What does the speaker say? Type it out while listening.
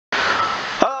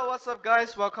What's up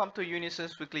guys, welcome to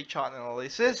Unisys weekly chart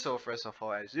analysis. So first of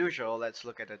all, as usual, let's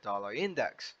look at the dollar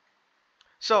index.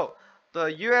 So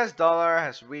the US dollar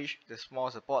has reached the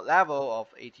small support level of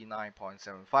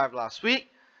 89.75 last week,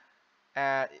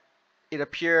 and it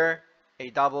appeared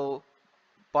a double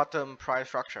bottom price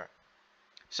structure.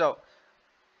 So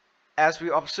as we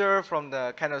observe from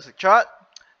the candlestick chart,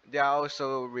 there are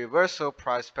also reversal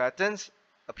price patterns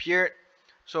appeared.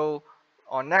 So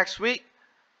on next week,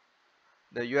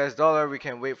 the US dollar, we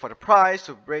can wait for the price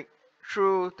to break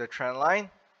through the trend line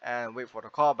and wait for the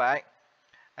callback,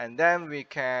 and then we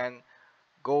can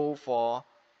go for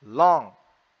long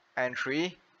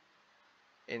entry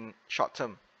in short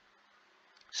term.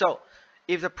 So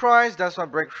if the price does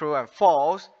not break through and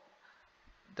falls,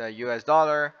 the US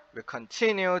dollar will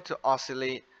continue to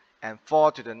oscillate and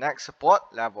fall to the next support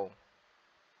level.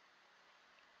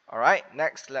 Alright,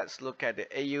 next let's look at the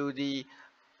AUD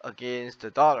against the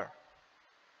dollar.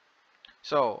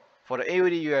 So for the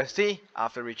AUD USD,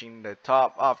 after reaching the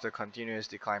top of the continuous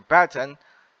decline pattern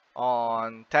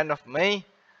on 10th of May,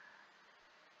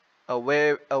 a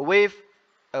wave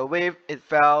it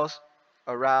fell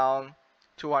around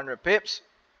 200 pips.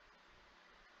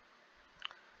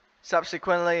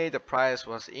 Subsequently, the price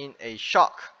was in a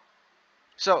shock.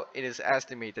 So it is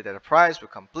estimated that the price will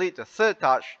complete the third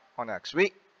touch on next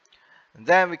week, and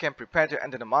then we can prepare to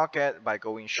enter the market by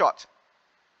going short.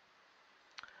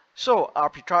 So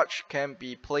arbitrage can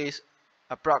be placed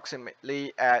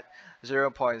approximately at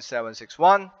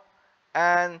 0.761,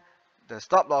 and the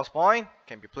stop loss point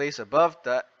can be placed above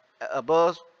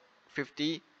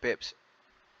 50 pips.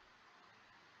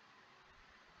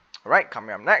 Alright,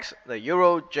 coming up next, the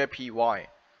Euro JPY.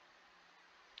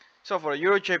 So for the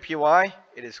Euro JPY,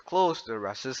 it is close to the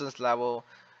resistance level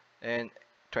in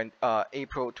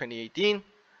April 2018.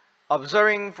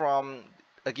 Observing from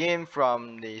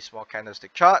the small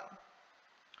candlestick chart,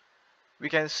 we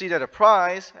can see that the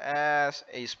price has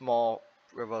a small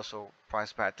reversal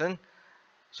price pattern.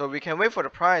 So we can wait for the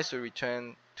price to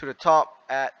return to the top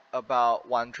at about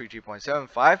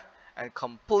 133.75 and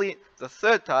complete the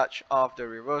third touch of the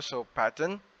reversal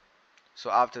pattern. So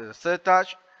after the third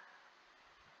touch,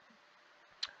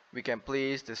 we can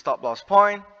place the stop loss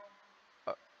point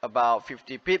about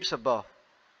 50 pips above.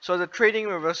 So the trading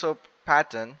reversal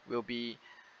pattern will be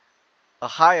a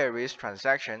higher risk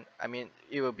transaction. I mean,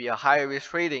 it will be a higher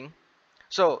risk trading.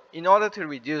 So in order to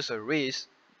reduce the risk,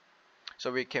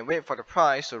 so we can wait for the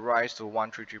price to rise to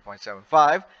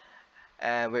 133.75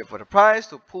 and wait for the price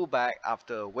to pull back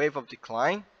after a wave of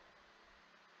decline.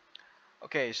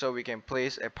 Okay, so we can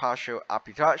place a partial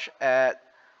arbitrage at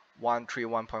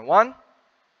 131.1,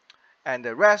 and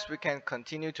the rest we can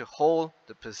continue to hold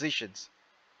the positions.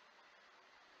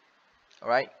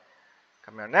 Alright,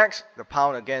 coming up next, the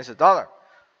pound against the dollar.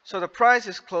 So the price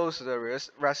is close to the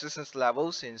resistance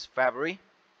level since February.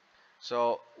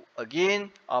 So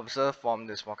again, observe from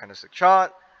the small candlestick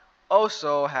chart,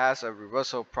 also has a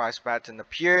reversal price pattern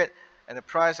appeared, and the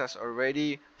price has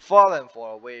already fallen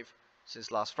for a wave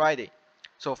since last Friday,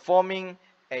 so forming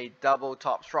a double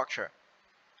top structure.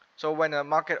 So when the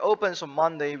market opens on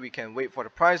Monday, we can wait for the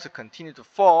price to continue to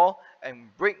fall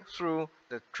and break through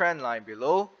the trend line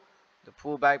below the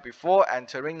pullback before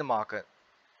entering the market.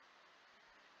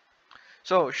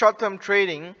 So short-term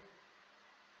trading,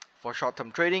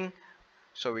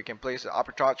 so we can place the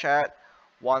arbitrage at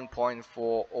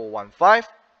 1.4015,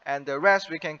 and the rest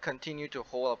we can continue to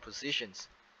hold our positions.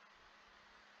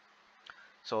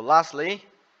 So lastly,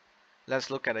 let's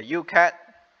look at the UCAD.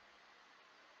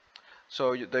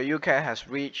 So the UCAD has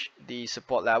reached the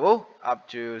support level up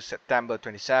to September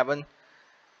 27.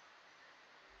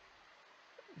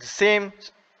 The same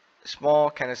small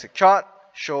candlestick chart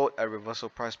showed a reversal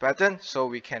price pattern, so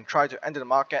we can try to enter the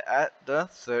market at the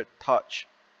third touch.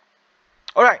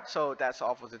 Alright, so that's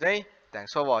all for today.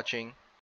 Thanks for watching.